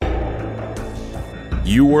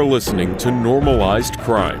You are listening to Normalized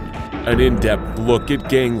Crime, an in-depth look at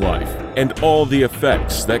gang life and all the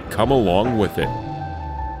effects that come along with it.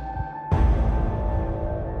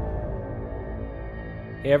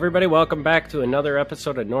 Hey everybody, welcome back to another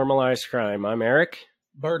episode of Normalized Crime. I'm Eric.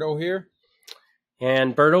 Berto here.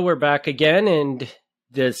 And Berto, we're back again, and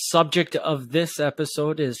the subject of this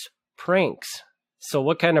episode is pranks. So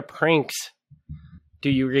what kind of pranks do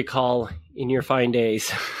you recall in your fine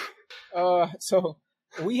days? So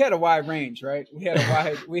we had a wide range, right? We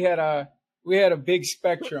had a big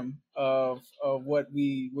spectrum of what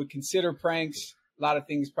we would consider pranks. A lot of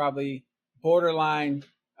things probably borderline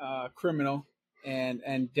criminal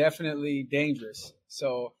and definitely dangerous.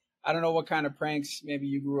 So I don't know what kind of pranks maybe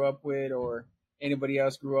you grew up with or anybody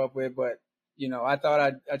else grew up with, but you know, I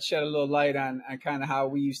thought I'd shed a little light on kind of how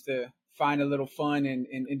we used to find a little fun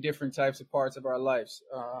in different types of parts of our lives.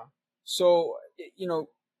 So you know,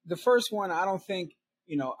 the first one, I don't think,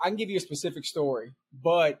 you know, I can give you a specific story,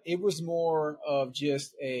 but it was more of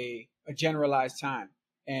just a generalized time.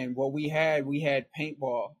 And what we had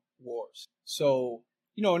paintball wars. So,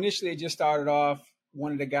 you know, initially it just started off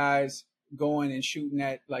one of the guys going and shooting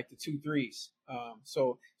at like the 2-3s.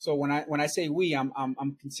 So when I say we,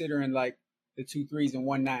 I'm considering like the 2-3s and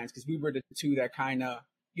 1-9s, because we were the two that kind of,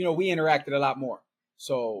 you know, we interacted a lot more.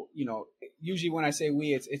 So, you know, usually when I say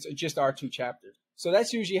we, it's just our two chapters. So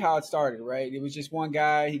that's usually how it started, right? It was just one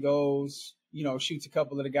guy. He goes, you know, shoots a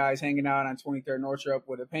couple of the guys hanging out on 23rd Northrop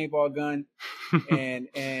with a paintball gun,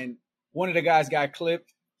 and one of the guys got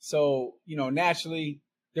clipped. So, you know, naturally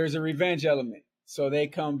there's a revenge element. So they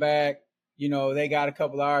come back, you know, they got a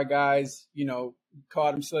couple of our guys, you know,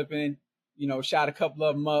 caught them slipping, you know, shot a couple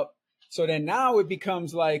of them up. So then now it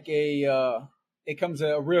becomes like a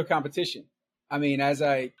real competition. I mean, as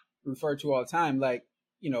I refer to all the time, like,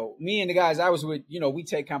 you know, me and the guys I was with, you know, we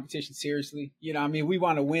take competition seriously. You know, I mean, we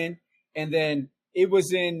want to win. And then it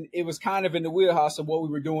was kind of in the wheelhouse of what we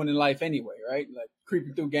were doing in life anyway, right? Like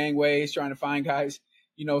creeping through gangways, trying to find guys,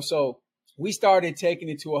 you know. So we started taking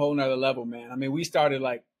it to a whole nother level, man. I mean, we started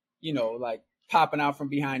like, you know, like popping out from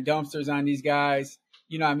behind dumpsters on these guys,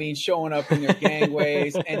 you know what I mean, showing up in their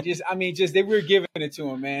gangways and just they were giving it to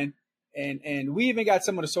them, man. And we even got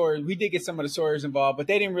some of the Sawyers. We did get some of the Sawyers involved, but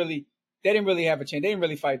they didn't really have a chance. They didn't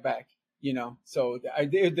really fight back, you know. So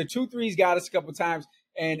the 2-3s got us a couple of times,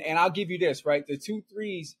 and I'll give you this, right? The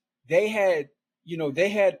 2-3s, they had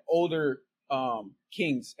older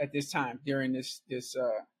kings at this time during this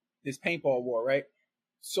paintball war, right?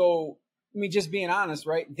 So I mean, just being honest,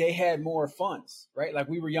 right? They had more funds, right? Like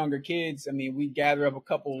we were younger kids. I mean, we'd gather up a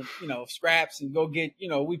couple, you know, scraps and go get, you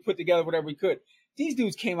know, we put together whatever we could. These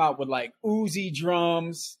dudes came out with like Uzi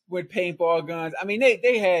drums with paintball guns. I mean,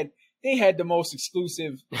 they had the most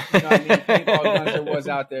exclusive, you know what I mean, paintball guns there was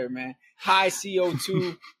out there, man. High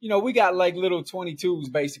CO2. You know, we got like little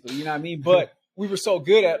 22s basically, you know what I mean? But we were so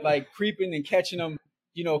good at like creeping and catching them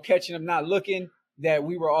not looking, that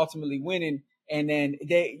we were ultimately winning. And then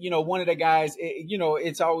they, you know, one of the guys, you know,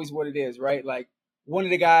 it's always what it is, right? Like one of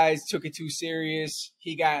the guys took it too serious.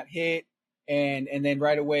 He got hit. And then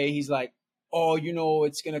right away he's like, oh, you know,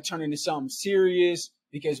 it's going to turn into something serious,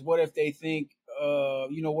 because what if they think,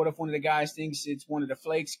 you know, what if one of the guys thinks it's one of the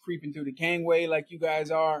flakes creeping through the gangway like you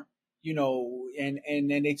guys are, you know, and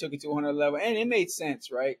then they took it to 100 level, and it made sense,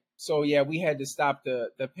 right? So yeah, we had to stop the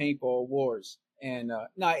paintball wars, and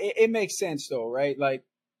it makes sense though, right? Like,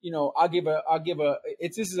 you know,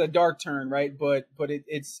 this is a dark turn, right? But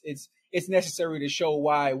it's necessary to show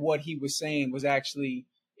why what he was saying was actually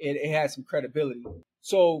it had some credibility.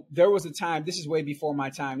 So there was a time, this is way before my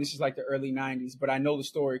time, this is like the early 90s, but I know the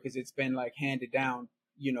story because it's been like handed down,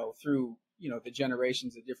 you know, through, you know, the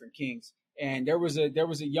generations of different kings. And there was a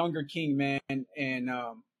younger king, man, and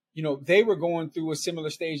you know, they were going through a similar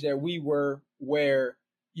stage that we were, where,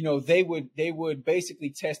 you know, they would basically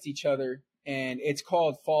test each other, and it's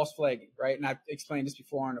called false flagging, right? And I've explained this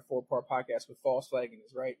before on a 4-part podcast with false flagging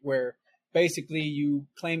is, right, where basically you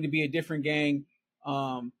claim to be a different gang,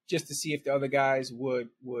 just to see if the other guys would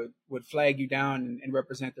flag you down and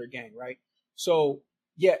represent their gang, right? So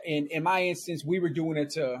yeah, in my instance, we were doing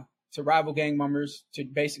it to rival gang members, to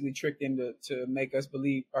basically trick them to make us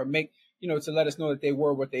believe, or make, you know, to let us know that they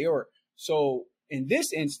were what they were. So in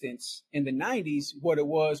this instance, in the 90s, what it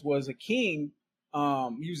was a king,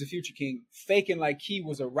 he was a future king, faking like he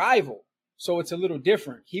was a rival. So it's a little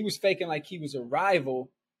different. He was faking like he was a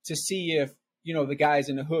rival to see if, you know, the guys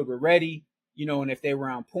in the hood were ready, you know, and if they were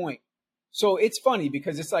on point. So it's funny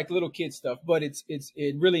because it's like little kid stuff, but it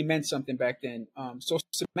really meant something back then. So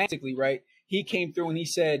semantically, right? He came through and he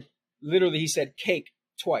said cake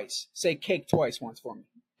twice. Say cake twice once for me.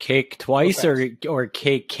 Cake twice or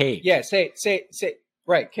cake? Yeah, say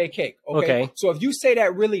right, cake. Okay. So if you say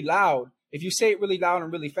that really loud, if you say it really loud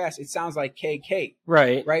and really fast, it sounds like KK.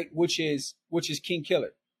 Right. Right, which is King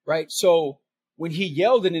Killer. Right. So when he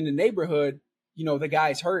yelled it in the neighborhood, the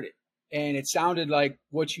guys heard it, and it sounded like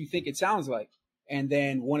what you think it sounds like. And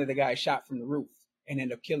then one of the guys shot from the roof and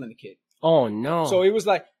ended up killing the kid. Oh no! So it was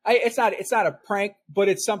like, it's not a prank, but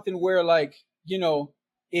it's something where like,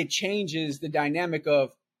 it changes the dynamic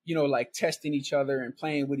of, like testing each other and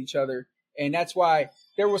playing with each other. And that's why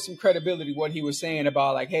there was some credibility what he was saying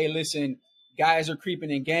about like, hey, listen, guys are creeping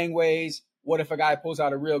in gangways. What if a guy pulls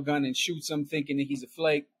out a real gun and shoots him thinking that he's a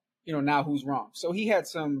flake? Now who's wrong? So he had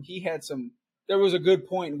some, there was a good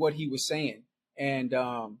point in what he was saying. And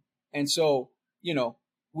so,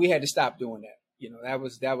 we had to stop doing that.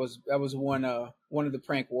 That was one of the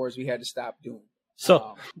prank wars we had to stop doing.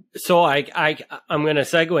 So I'm going to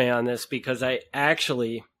segue on this because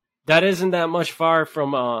that isn't that much far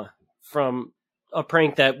from a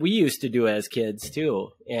prank that we used to do as kids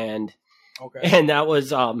too. And that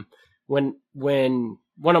was when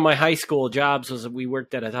one of my high school jobs was we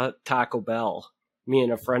worked at a Taco Bell, me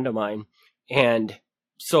and a friend of mine. And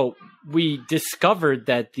so we discovered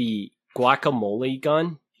that the guacamole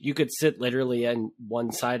gun, you could sit literally on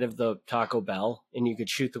one side of the Taco Bell and you could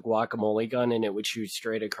shoot the guacamole gun and it would shoot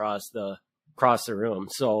straight across the room.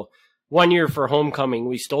 So one year for homecoming,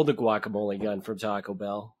 we stole the guacamole gun from Taco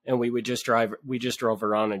Bell and we just drove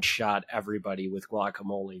around and shot everybody with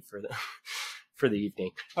guacamole for the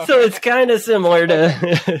evening. Okay. So it's kind of similar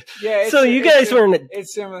to, yeah. So you guys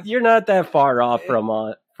it's similar. You're not that far off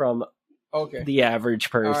from the average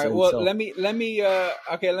person. All right. Well, let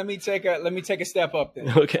me take a step up then.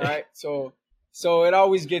 Okay. All right. So it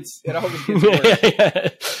always gets worse.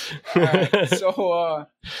 All right.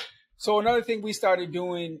 So another thing we started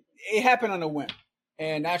doing, it happened on a whim,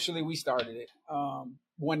 and actually we started it.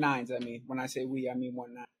 19s. I mean, when I say we, I mean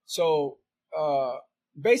 19. So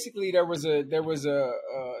basically there was a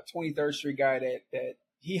 23rd Street guy that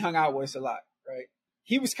he hung out with us a lot, right?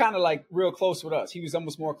 He was kind of like real close with us. He was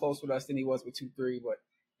almost more close with us than he was with 2-3, but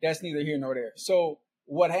that's neither here nor there. So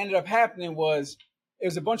what ended up happening was it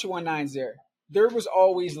was a bunch of 19s there. There was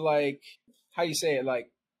always like, how you say it,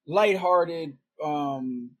 like lighthearted,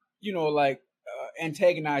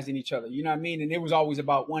 antagonizing each other. You know what I mean? And it was always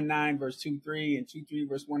about 19 versus 2-3 and 2-3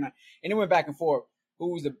 versus 19. And it went back and forth.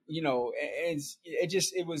 Who was it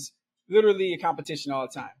was literally a competition all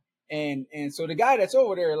the time. And so the guy that's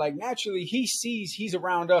over there, like naturally he's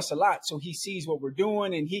around us a lot. So he sees what we're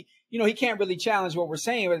doing and he can't really challenge what we're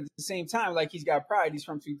saying, but at the same time, like he's got pride. He's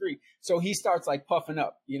from 2-3. So he starts like puffing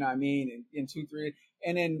up, you know what I mean? In 2-3.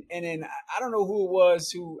 And then I don't know who it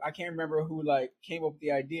was I can't remember who like came up with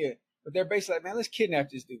the idea, but they're basically like, man, let's kidnap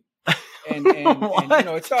this dude. And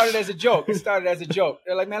it started as a joke.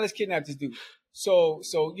 They're like, man, let's kidnap this dude. So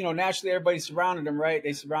naturally everybody surrounded him, right?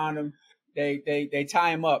 They surround him. They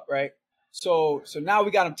tie him up, right? So now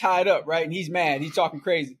we got him tied up, right? And he's mad. He's talking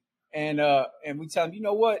crazy. And we tell him, you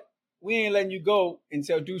know what? We ain't letting you go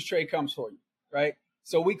until Deuce Trey comes for you, right?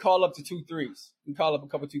 So we call up to 2-3s. We call up a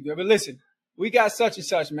couple 2-3s. But listen, we got such and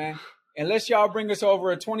such, man. Unless y'all bring us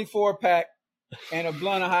over a 24-pack and a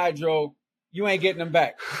blunt of hydro, you ain't getting them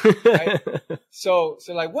back, right? So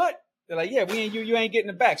like, what? They're like, yeah, you ain't getting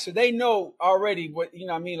them back. So they know already what, you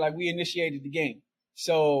know what I mean? Like we initiated the game.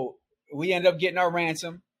 So we end up getting our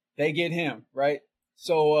ransom. They get him, right?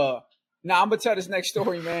 So now I'm gonna tell this next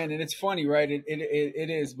story, man, and it's funny, right? It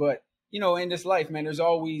is, but in this life, man, there's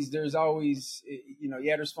always there's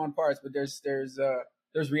fun parts, but there's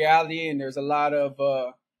reality, and there's a lot of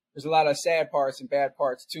sad parts and bad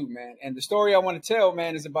parts too, man. And the story I want to tell,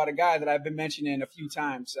 man, is about a guy that I've been mentioning a few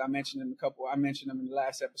times. I mentioned him in the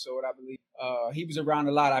last episode, I believe. He was around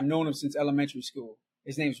a lot. I've known him since elementary school.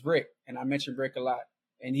 His name's Rick, and I mentioned Rick a lot.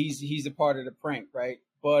 And he's a part of the prank, right?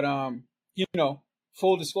 But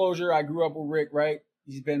full disclosure, I grew up with Rick, right?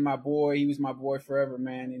 He's been my boy. He was my boy forever,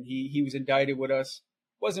 man. And he was indicted with us.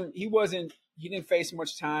 He didn't face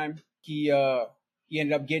much time. He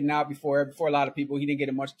ended up getting out before a lot of people. He didn't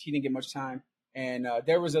get much time. And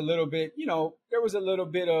there was a little bit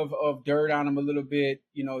of dirt on him a little bit,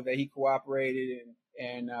 that he cooperated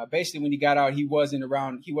and basically when he got out, he wasn't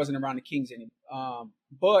around the Kings anymore.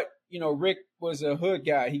 But Rick was a hood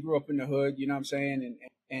guy. He grew up in the hood, you know what I'm saying?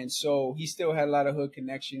 And so he still had a lot of hood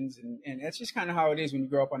connections. And that's just kind of how it is when you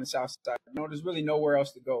grow up on the South Side. There's really nowhere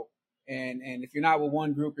else to go. And if you're not with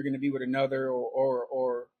one group, you're going to be with another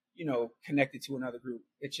or connected to another group.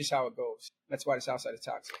 It's just how it goes. That's why the South Side is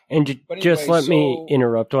toxic. And just let me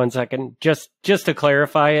interrupt 1 second. Just to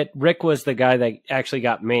clarify it, Rick was the guy that actually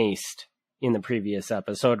got maced in the previous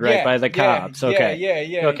episode, right? By the cops. Okay.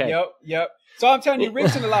 Yeah. Okay. Yep. So I'm telling you,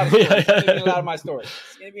 Rick's in a lot of stories. He's in a lot of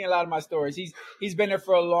my stories. He's been there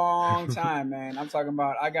for a long time, man. I'm talking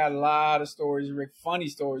about, I got a lot of stories, Rick, funny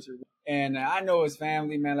stories. And I know his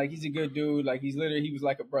family, man. Like, he's a good dude. Like, he was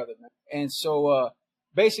like a brother, man. And so,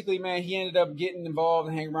 basically, man, he ended up getting involved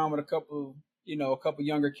and hanging around with a couple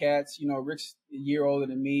younger cats. You know, Rick's a year older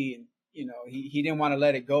than me, and he didn't want to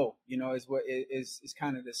let it go. Is what is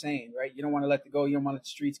kind of the saying, right? You don't want to let it go. You don't want to let the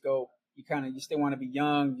streets go. You still want to be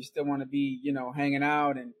young. You still want to be, hanging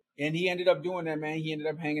out. And he ended up doing that, man. He ended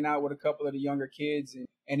up hanging out with a couple of the younger kids and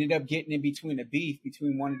ended up getting in between a beef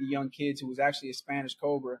between one of the young kids who was actually a Spanish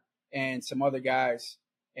Cobra and some other guys.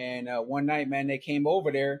 And one night, man, they came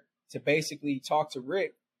over there to basically talk to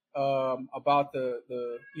Rick about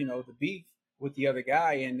the beef with the other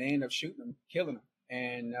guy, and they ended up shooting him, killing him.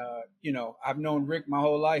 And I've known Rick my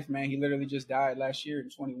whole life, man. He literally just died last year in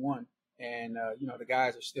 21, and the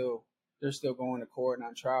guys are still going to court and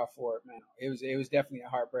on trial for it, man. It was definitely a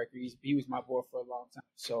heartbreaker. He was my boy for a long time.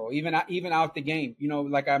 So even out the game,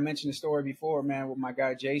 like I mentioned the story before, man, with my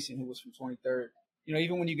guy Jason, who was from 23rd.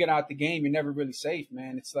 Even when you get out the game, you're never really safe,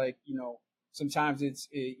 man. It's like, sometimes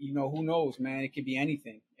who knows, man. It could be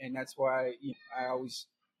anything, and that's why I always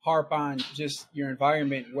harp on just your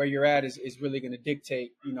environment. Where you're at is really going to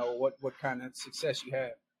dictate, what kind of success you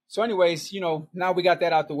have. So anyways, now we got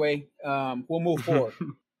that out the way. We'll move forward.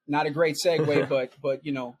 Not a great segue, but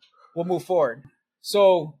we'll move forward.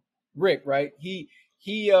 So Rick, right? He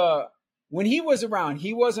when he was around,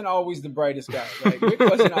 he wasn't always the brightest guy, right? Rick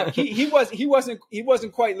he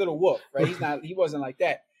wasn't quite Little Wolf, right? He wasn't like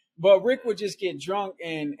that. But Rick would just get drunk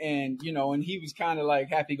and he was kind of like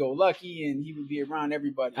happy-go-lucky, and he would be around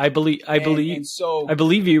everybody. I believe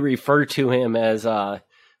you refer to him as the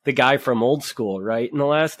guy from Old School, right? In the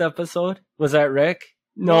last episode, was that Rick?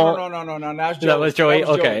 No. That was Joey.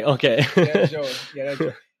 Okay. Yeah, that's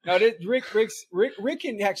Joey. No, Rick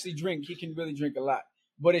can actually drink. He can really drink a lot,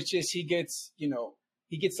 but it's just he gets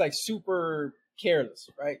like super careless,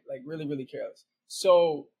 right? Like really, really careless.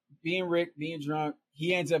 So being Rick, being drunk,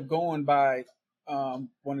 he ends up going by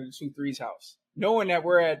one of the 2-3's house, knowing that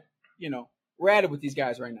we're at it with these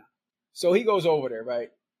guys right now. So he goes over there, right?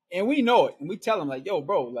 And we know it, and we tell him like, "Yo,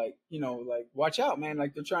 bro, like watch out, man.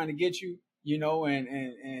 Like they're trying to get you." And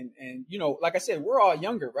like I said, we're all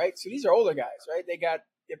younger, right? So these are older guys, right? They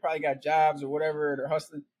probably got jobs or whatever. They're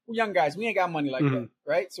hustling. We're young guys. We ain't got money like that,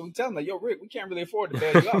 right? So we tell them like, yo, Rick, we can't really afford to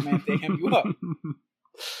bail you up, man, if they hem you up.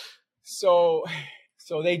 So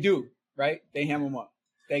they do, right? They hem him up.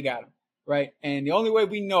 They got him, right? And the only way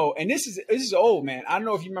we know, and this is old, man. I don't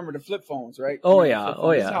know if you remember the flip phones, right? Oh yeah.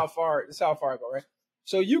 This is how far I go, right?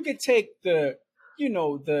 So you could take the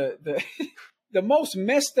most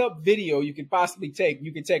messed up video you could possibly take,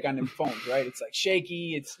 you can take on them phones, right? It's like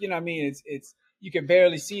shaky. It's, it's, you can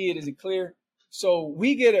barely see it. Is it clear? So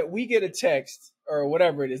we get a text or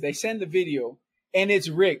whatever it is. They send the video and it's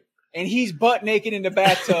Rick and he's butt naked in the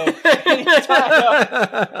bathtub. And he's tied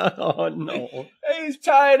up. Oh no. He's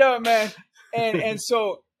tied up, man. And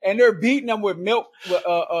they're beating them with milk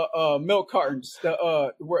cartons,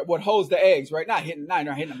 what holds the eggs, right? Not hitting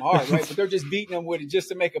them hard, right? But they're just beating them with it just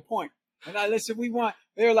to make a point. And I listen, we want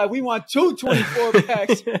 2 24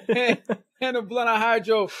 packs and a blunt of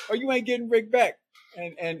hydro, or you ain't getting Rick back.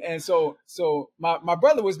 And so my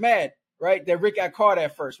brother was mad, right? That Rick got caught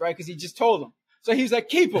at first, right? Because he just told him. So he was like,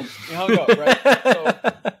 keep him. And hung up, right?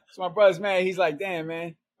 So my brother's mad. He's like, damn,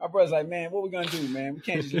 man. My brother's like, man, what we gonna do, man? We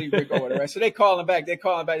can't just leave Rick over there, right? So they call him back.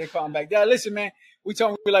 Yeah, listen, man. We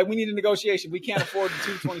told him, we're like, we need a negotiation. We can't afford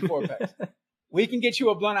the 2 24 packs. We can get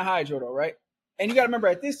you a blunt of hydro though, right? And you got to remember,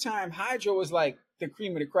 at this time, hydro was like the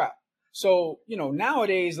cream of the crop. So,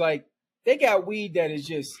 nowadays, like, they got weed that is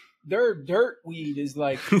just, their dirt weed is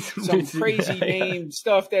like some crazy name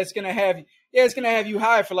stuff that's going to have, it's going to have you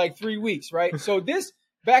high for like 3 weeks, right? So this,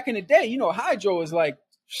 back in the day, hydro is like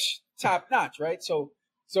top notch, right? So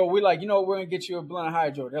we're like, we're going to get you a blunt of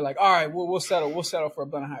hydro. They're like, all right, we'll settle for a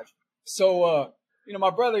blunt of hydro. So, my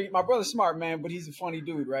brother's smart, man, but he's a funny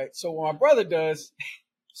dude, right? So what my brother does...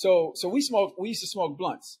 So we used to smoke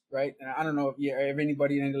blunts, right? And I don't know if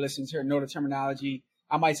anybody that listens here know the terminology.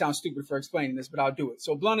 I might sound stupid for explaining this, but I'll do it.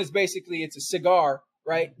 So blunt is basically, it's a cigar,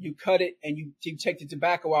 right? You cut it and you take the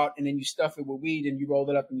tobacco out and then you stuff it with weed and you roll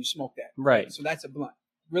it up and you smoke that. Right. So that's a blunt.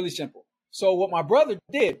 Really simple. So what my brother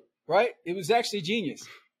did, right? It was actually genius.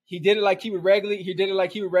 He did it like he would regularly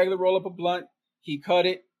roll up a blunt. He cut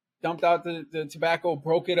it, dumped out the tobacco,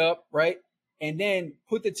 broke it up, right? And then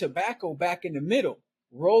put the tobacco back in the middle.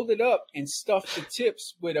 Rolled it up and stuffed the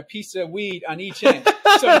tips with a piece of weed on each end.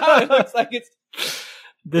 So now it looks like it's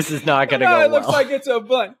This is not going to now go it looks well. like it's a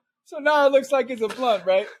blunt. So now it looks like it's a blunt,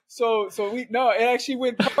 right? So it actually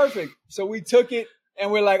went perfect. So we took it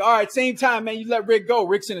and we're like, all right, same time, man, you let Rick go.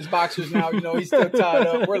 Rick's in his boxers now, he's still tied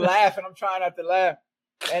up. We're laughing. I'm trying not to laugh.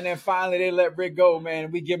 And then finally they let Rick go, man,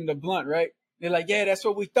 and we give him the blunt, right? They're like, yeah, that's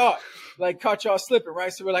what we thought. Like, caught y'all slipping,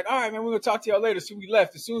 right? So we're like, all right, man, we're going to talk to y'all later. So we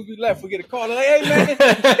left. As soon as we left, we get a call. They're like,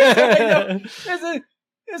 hey, man,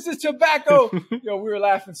 this is tobacco. Yo, we were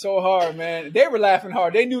laughing so hard, man. They were laughing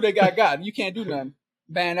hard. They knew they got. You can't do nothing.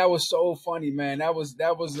 Man, that was so funny, man. That was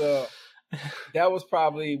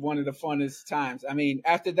probably one of the funnest times. I mean,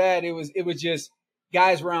 after that, it was just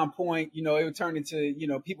guys were on point. It would turn into,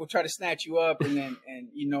 people try to snatch you up and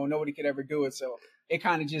nobody could ever do it. So it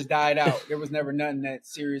kind of just died out. There was never nothing that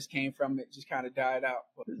serious came from it. Just kind of died out.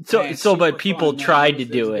 But, but people tried to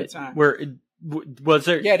do it. Was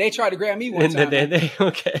there? Yeah, they tried to grab me one time.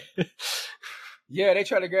 Okay. Yeah, they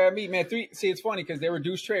tried to grab me, man. See, it's funny because they were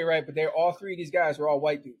Deuce Trey, right? But all three of these guys were all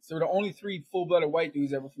white dudes. They were the only 3 full-blooded white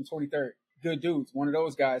dudes ever from 23rd. Good dudes. One of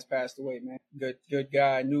those guys passed away, man. Good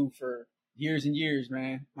guy. I knew for years and years,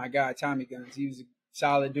 man. My guy, Tommy Guns. He was a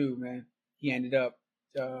solid dude, man. He ended up.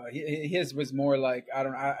 His was more like I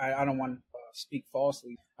don't want to speak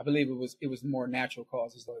falsely. I believe it was more natural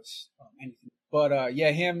causes than anything. But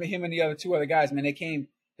yeah, him and the other 2 other guys, man. They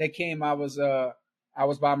came. I was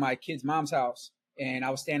by my kid's mom's house. And I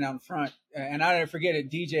was standing out in front, and I didn't forget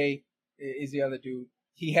it. DJ is the other dude.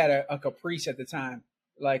 He had a Caprice at the time,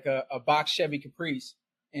 like a box Chevy Caprice,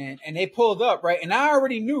 and they pulled up, right? And I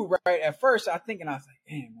already knew, right? At first, I was like,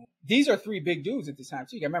 damn, man, these are 3 big dudes at this time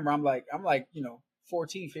too. I remember, I'm like,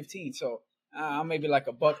 14, 15, so I'm maybe like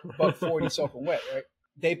a buck 40 soaking wet, right?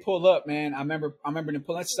 They pull up, man. I remember them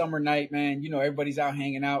pulling. It's summer night, man. Everybody's out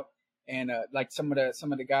hanging out, and like some of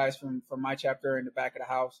the guys from my chapter in the back of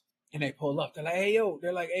the house. And they pull up. They're like, "Hey, yo!"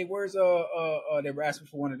 They're like, "Hey, where's They were asking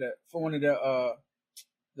for one of the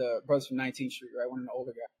brothers from 19th Street, right? One of the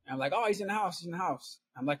older guys. And I'm like, "Oh, he's in the house. He's in the house."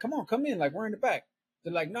 I'm like, "Come on, come in. Like, we're in the back."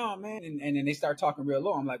 They're like, "No, man." And then they start talking real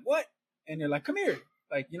low. I'm like, "What?" And they're like, "Come here."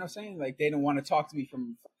 Like, you know what I'm saying? Like, they don't want to talk to me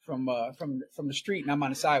from the street, and I'm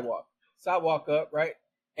on the sidewalk. So I walk up, right?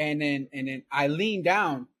 And then I lean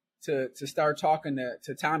down to start talking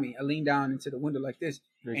to Tommy. I lean down into the window like this.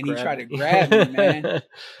 And he tried to grab me, man.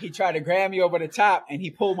 He tried to grab me over the top, and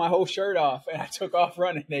he pulled my whole shirt off, and I took off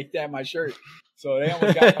running. They tapped my shirt, so they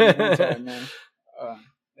almost got me one time, man.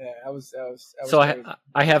 Yeah, that was so crazy.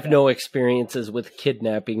 I have no experiences with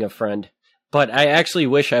kidnapping a friend, but I actually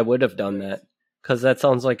wish I would have done that because that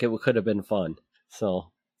sounds like it could have been fun.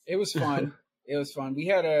 So it was fun. It was fun. We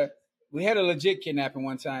had a legit kidnapping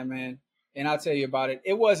one time, man, and I'll tell you about it.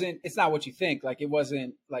 It's not what you think. Like, it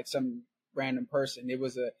wasn't like some random person. It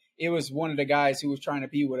was one of the guys who was trying to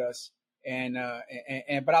be with us, and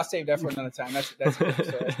but I'll save that for another time. That's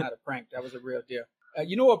not a prank. That was a real deal.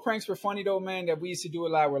 You know what pranks were funny though, man? That we used to do a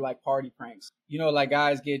lot were like party pranks. Like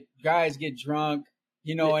guys get drunk,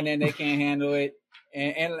 and then they can't handle it.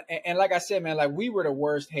 And like I said, man, like we were the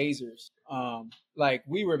worst hazers. Like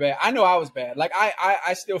we were bad. I know I was bad. Like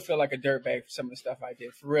I still feel like a dirtbag for some of the stuff I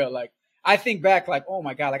did, for real. Like I think back like, oh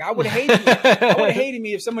my God, like I would have hated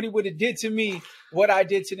me if somebody would have did to me what I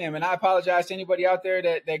did to them. And I apologize to anybody out there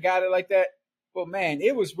that got it like that. But man,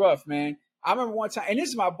 it was rough, man. I remember one time, and this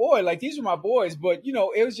is my boy, like these were my boys, but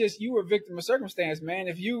it was just, you were a victim of circumstance, man.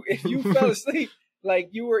 If you fell asleep, like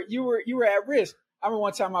you were at risk. I remember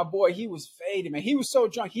one time my boy, he was faded, man. He was so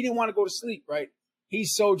drunk. He didn't want to go to sleep, right?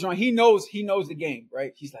 He's so drunk. He knows the game,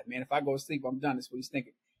 right? He's like, man, if I go to sleep, I'm done. That's what he's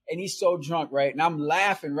thinking. And he's so drunk, right? And I'm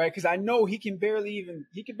laughing, right? Because I know he can barely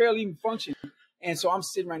even function. And so I'm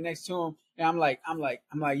sitting right next to him, and I'm like,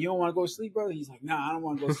 you don't want to go to sleep, brother? He's like, nah, I don't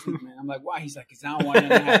want to go to sleep, man. I'm like, why? He's like, because I don't want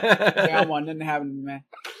nothing to happen. He's like, I don't want nothing to happen to me, man.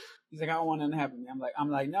 He's like, I don't want nothing to happen to me. I'm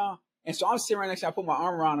like, no. And so I'm sitting right next to him. I put my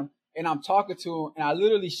arm around him, and I'm talking to him, and I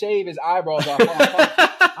literally shave his eyebrows off.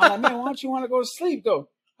 I'm like, man, why don't you want to go to sleep, though?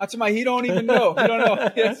 I told him, he don't even know. He don't know.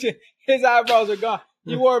 His eyebrows are gone.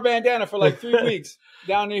 He wore a bandana for like 3 weeks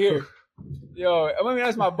down to here. Yo, I mean,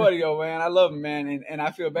 that's my buddy, though, man. I love him, man, and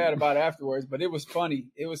I feel bad about it afterwards, but it was funny.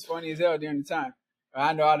 It was funny as hell during the time.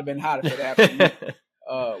 I know I'd have been hotter for that.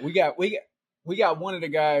 We got one of the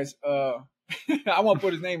guys. I won't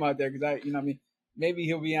put his name out there because maybe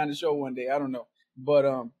he'll be on the show one day. I don't know, but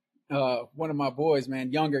one of my boys,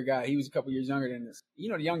 man, younger guy. He was a couple years younger than this.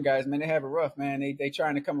 The young guys, man, they have it rough, man. They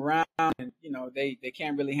trying to come around, and they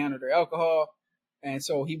can't really handle their alcohol, and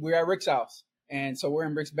so we're at Rick's house. And so we're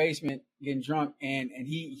in Rick's basement getting drunk, and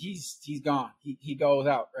he's gone. He goes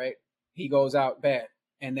out, right? He goes out bad.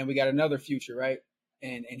 And then we got another Future, right?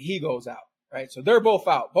 And he goes out, right? So they're both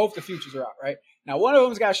out. Both the Futures are out, right? Now one of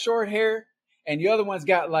them's got short hair, And the other one's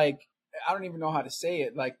got like, I don't even know how to say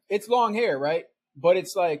it. Like it's long hair, right? But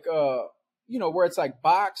it's like, where it's like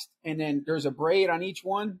boxed and then there's a braid on each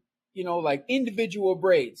one, like individual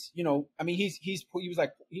braids, I mean, he was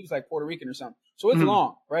like Puerto Rican or something. So it's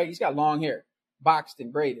long, right? He's got long hair, boxed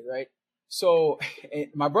and braided, right? So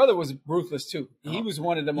my brother was ruthless too. He was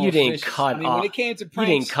one of the most. You didn't vicious. cut off. When it came to pranks,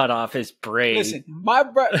 you didn't cut off his braid. Listen, my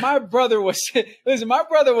brother was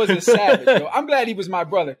a savage. Yo. I'm glad he was my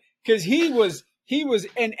brother because he was,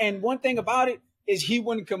 and one thing about it is he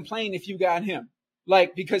wouldn't complain if you got him,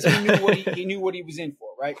 like because he knew what he was in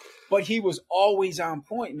for, right? But he was always on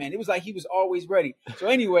point, man. It was like he was always ready. So,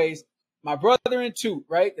 anyways. My brother and Toot,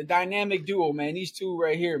 right? The dynamic duo, man. These two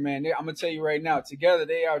right here, man. I'm going to tell you right now, together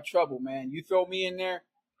they are trouble, man. You throw me in there,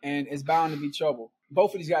 and it's bound to be trouble.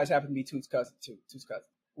 Both of these guys happen to be Toot's cousin, too. Toot's cousin.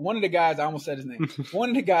 One of the guys, I almost said his name. One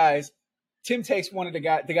of the guys, Tim takes one of the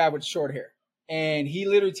guy with short hair, and he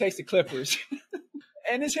literally takes the clippers.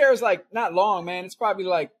 And his hair is, like, not long, man. It's probably,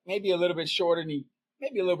 like, maybe a little bit shorter than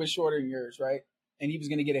yours, right? And he was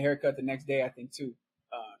going to get a haircut the next day, I think, too,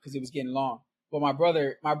 because it was getting long. But my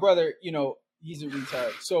brother, he's a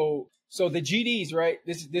retard. So the GDs, right?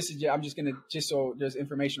 This is. I'm just gonna so there's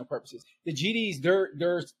informational purposes. The GDs,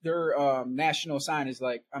 their national sign is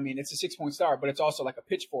like, I mean, it's a 6-point star, but it's also like a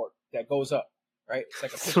pitchfork that goes up, right? It's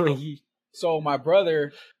like a pitchfork. So my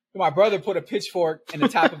brother put a pitchfork in the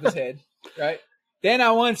top of his head, right? Then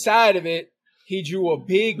on one side of it, he drew a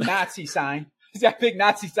big Nazi sign. He's got a big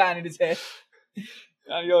Nazi sign in his head.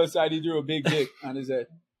 On the other side, he drew a big dick on his head.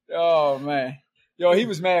 Oh man, yo, he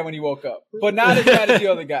was mad when he woke up, but not as bad as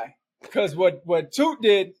the other guy. Because what Toot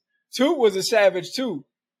did, Toot was a savage too.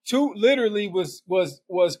 Toot literally was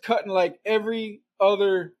cutting like every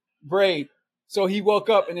other braid. So he woke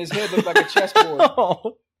up and his head looked like a chessboard.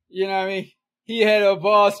 You know what I mean? He had a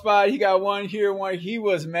bald spot. He got one here, one. He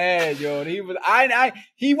was mad, yo.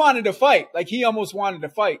 He wanted to fight. Like he almost wanted to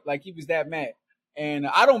fight. Like he was that mad. And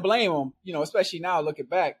I don't blame him, especially now looking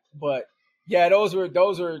back. But yeah, those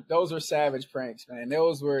were savage pranks, man.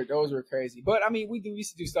 Those were crazy. But I mean, we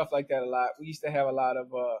used to do stuff like that a lot. We used to have a lot of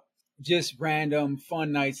just random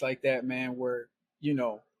fun nights like that, man, where,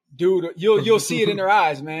 dude, you'll see it in their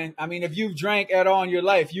eyes, man. I mean, if you've drank at all in your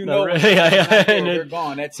life, they're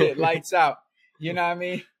gone. That's it. Lights out. You know what I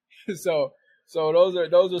mean? So those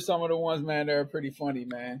are some of the ones, man, that are pretty funny,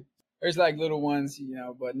 man. There's like little ones,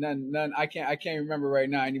 but none I can't remember right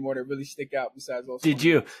now anymore that really stick out besides those. Did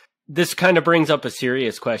you? This kind of brings up a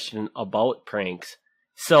serious question about pranks.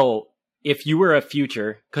 So if you were a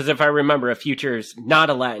future, because if I remember, a future is not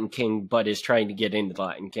a Latin king, but is trying to get into the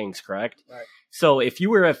Latin kings, correct? Right. So if you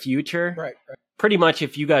were a future, right. Pretty much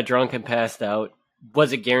if you got drunk and passed out,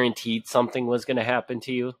 was it guaranteed something was going to happen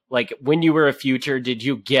to you? Like when you were a future, did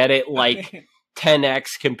you get it like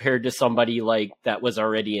 10x compared to somebody like that was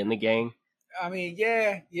already in the gang? I mean,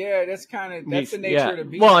 yeah, that's the nature of the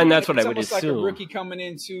beast. Well, and that's what I would assume. It's like a rookie coming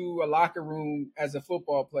into a locker room as a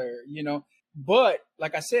football player, But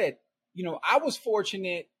like I said, I was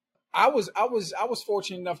fortunate. I was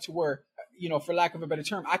fortunate enough to where, for lack of a better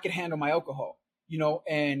term, I could handle my alcohol,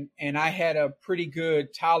 and I had a pretty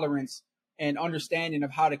good tolerance and understanding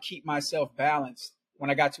of how to keep myself balanced when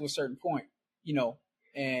I got to a certain point,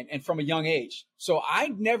 and from a young age. So I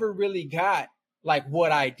never really got like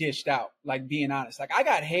what I dished out, like being honest. Like I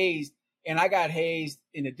got hazed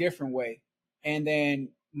in a different way. And then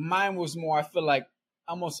mine was more, I feel like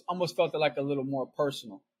almost felt it like a little more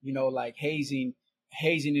personal, like hazing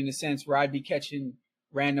in the sense where I'd be catching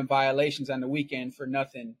random violations on the weekend for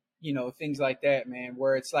nothing, things like that, man,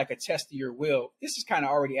 where it's like a test of your will. This is kind of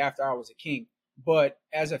already after I was a king, but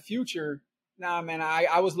as a future, nah, man,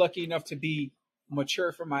 I was lucky enough to be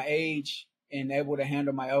mature for my age and able to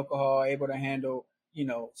handle my alcohol, able to handle,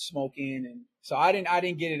 smoking. And so I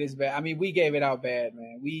didn't get it as bad. I mean, we gave it out bad,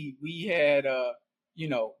 man. We had,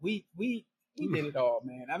 we did it all,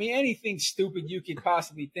 man. I mean, anything stupid you could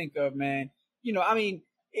possibly think of, man. I mean,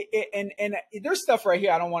 and there's stuff right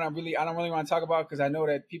here I don't really want to talk about because I know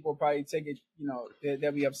that people probably take it,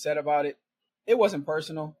 they'll be upset about it. It wasn't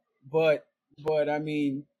personal, but I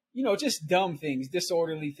mean, just dumb things,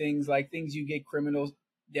 disorderly things, like things you get criminals,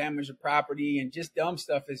 damage of property, and just dumb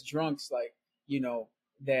stuff as drunks, like,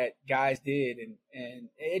 that guys did. And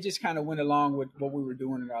it just kind of went along with what we were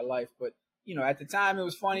doing in our life. But, at the time it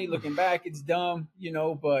was funny. Looking back, it's dumb,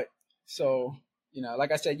 but so,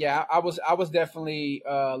 like I said, yeah, I was definitely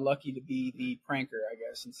lucky to be the pranker, I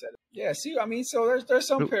guess, instead of, yeah. See, I mean, so there's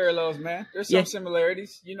some parallels, man. There's some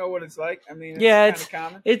similarities. You know what it's like. I mean, it's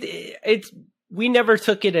kind of common. It's we never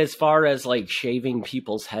took it as far as like shaving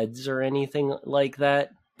people's heads or anything like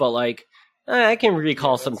that. But like I can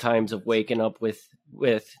recall some times of waking up with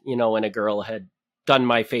when a girl had done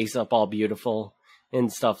my face up all beautiful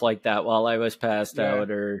and stuff like that while I was passed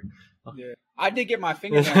out. Or I did get my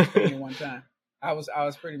fingernails painted one time. I was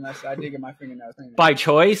pretty messed up. I did get my fingernails painted. By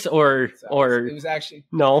choice or it was actually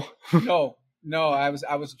no. I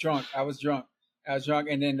was drunk.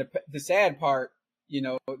 And then the sad part,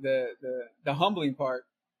 the humbling part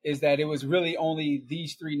is that it was really only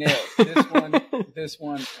these 3 nails. This one, this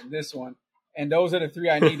one, and this one. And those are the 3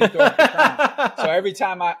 I need to throw up the crown. So every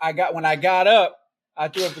time when I got up, I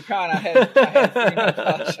threw up the crown. I had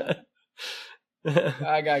 3 nails.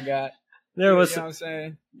 I got. There was, you know what I'm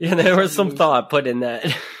saying? Yeah, there was some thought put in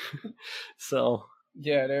that. So.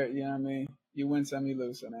 Yeah, you know what I mean? You win some, you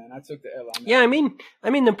lose some, man. I took the L on that. Yeah, I mean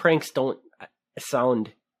the pranks don't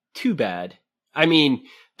sound too bad. I mean,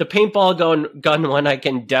 the paintball gun one, I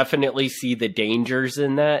can definitely see the dangers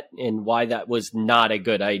in that and why that was not a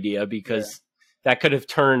good idea, because that could have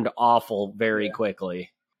turned awful very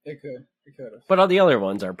quickly. It could have. But all the other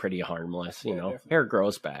ones are pretty harmless, definitely. Hair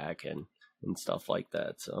grows back and stuff like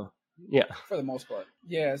that. So, yeah. For the most part.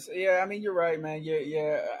 Yes. Yeah, I mean, you're right, man.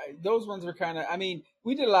 Yeah. Those ones were kind of, I mean,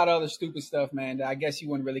 we did a lot of other stupid stuff, man, that I guess you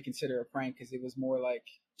wouldn't really consider a prank because it was more like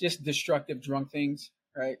just destructive drunk things.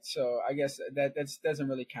 Right, so I guess that doesn't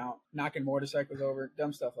really count. Knocking motorcycles over,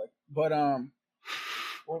 dumb stuff like. But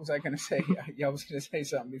what was I gonna say? I was gonna say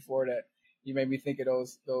something before that. You made me think of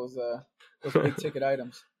those big ticket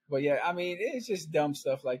items. But yeah, I mean, it's just dumb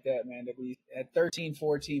stuff like that, man. That we at 13,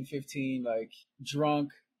 14, 15, like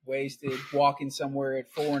drunk, wasted, walking somewhere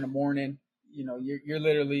at 4 a.m. You're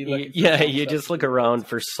literally looking. Yeah, you just look around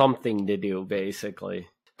for something to do, basically.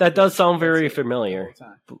 That does sound very familiar.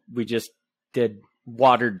 We just did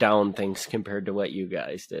watered down things compared to what you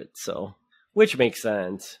guys did, so which makes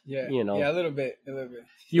sense. Yeah, a little bit.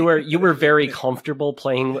 You were very comfortable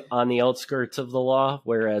playing on the outskirts of the law,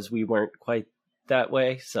 whereas we weren't quite that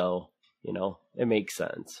way. So it makes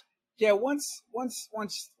sense. Yeah, once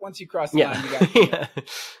you cross the line, you got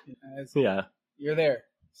you're there.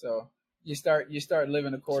 So you start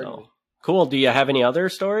living accordingly. So, cool. Do you have any other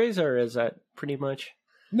stories, or is that pretty much?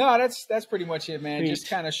 No, that's pretty much it, man. Sweet. Just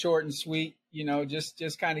kind of short and sweet.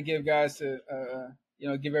 Just kind of give guys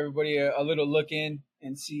give everybody a little look in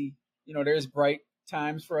and see, there's bright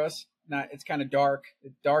times for us. It's kind of dark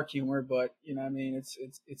humor, but I mean,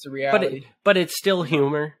 it's a reality. But it's still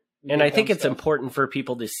humor. And I think it's important for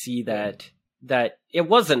people to see that it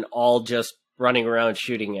wasn't all just running around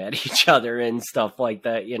shooting at each other and stuff like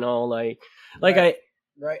that,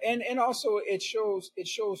 Right. And also it shows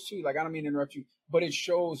too, like, I don't mean to interrupt you, but it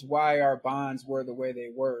shows why our bonds were the way they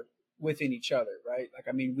were within each other, right? Like,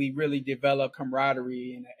 I mean, we really developed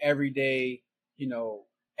camaraderie in an everyday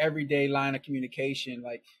line of communication.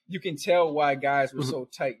 Like, you can tell why guys were so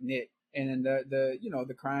tight knit, and then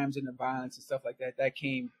the crimes and the violence and stuff like that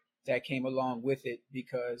came along with it,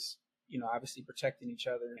 because obviously protecting each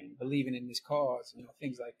other and believing in this cause,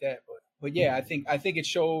 things like that. But yeah, I think it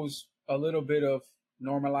shows a little bit of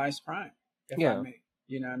normalized crime. I may,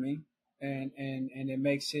 you know what I mean? And it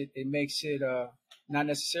makes it not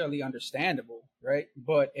necessarily understandable, right?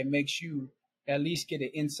 But it makes you at least get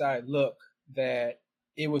an inside look that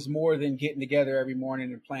it was more than getting together every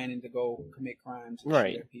morning and planning to go commit crimes and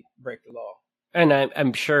right. break the law. And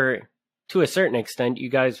I'm sure to a certain extent you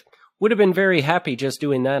guys would have been very happy just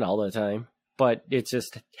doing that all the time. But it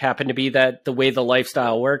just happened to be that the way the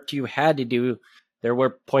lifestyle worked, you had to do. There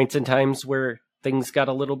were points in times where things got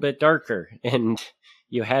a little bit darker, and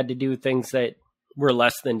you had to do things that were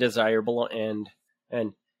less than desirable. And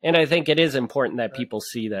I think it is important that people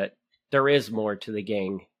see that there is more to the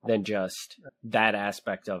gang than just that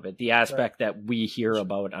aspect of it, the aspect that we hear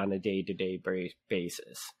about on a day-to-day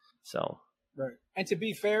basis. So, right. And to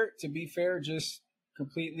be fair, just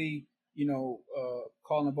completely,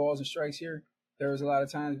 calling the balls and strikes here. There was a lot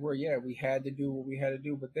of times where, we had to do what we had to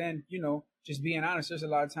do. But then, just being honest, there's a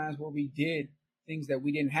lot of times where we did things that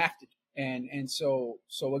we didn't have to do. And so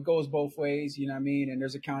it goes both ways, you know what I mean? And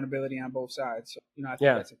there's accountability on both sides. So, I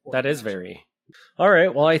think that's important. That is very. All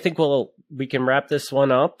right. Well, I think we can wrap this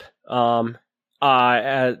one up.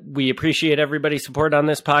 We appreciate everybody's support on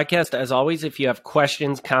this podcast. As always, if you have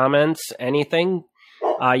questions, comments, anything,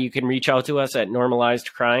 you can reach out to us at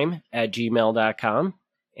normalizedcrime@gmail.com.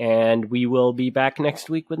 And we will be back next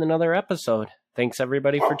week with another episode. Thanks,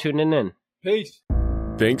 everybody, for tuning in. Peace.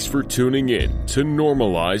 Thanks for tuning in to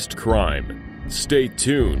Normalized Crime. Stay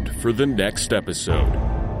tuned for the next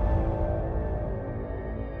episode.